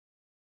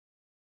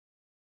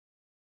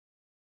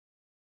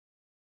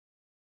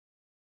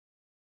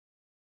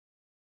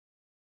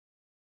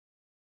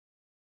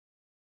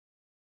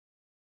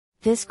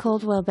This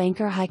Coldwell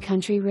Banker High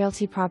Country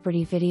Realty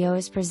property video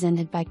is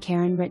presented by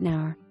Karen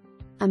Rittenauer.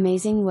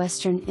 Amazing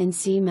Western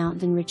NC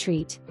Mountain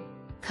Retreat.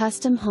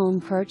 Custom home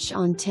perched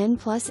on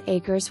 10+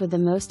 acres with the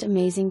most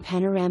amazing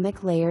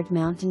panoramic layered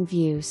mountain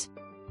views.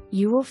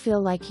 You will feel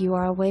like you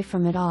are away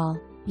from it all,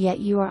 yet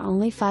you are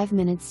only 5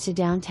 minutes to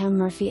downtown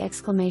Murphy!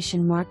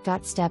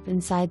 Step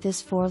inside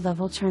this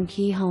 4-level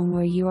turnkey home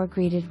where you are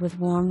greeted with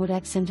warm wood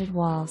accented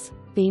walls,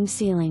 beam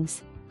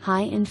ceilings,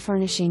 high-end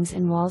furnishings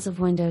and walls of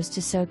windows to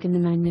soak in the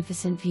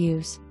magnificent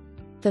views.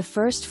 The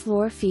first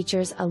floor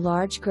features a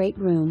large great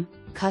room,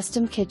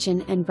 custom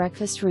kitchen and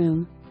breakfast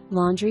room,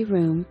 laundry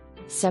room,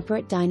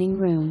 separate dining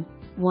room,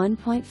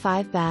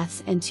 1.5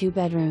 baths and 2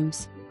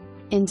 bedrooms.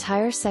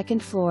 Entire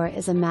second floor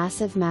is a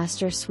massive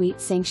master suite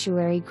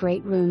sanctuary.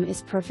 Great room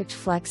is perfect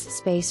flex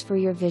space for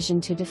your vision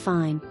to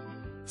define.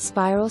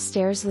 Spiral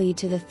stairs lead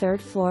to the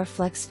third floor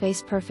flex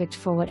space perfect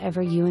for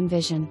whatever you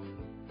envision.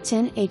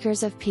 10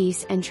 acres of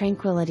peace and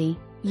tranquility,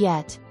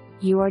 yet,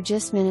 you are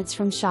just minutes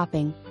from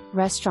shopping,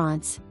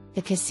 restaurants,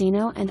 the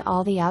casino and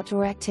all the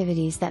outdoor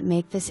activities that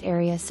make this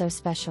area so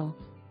special.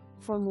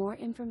 For more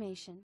information,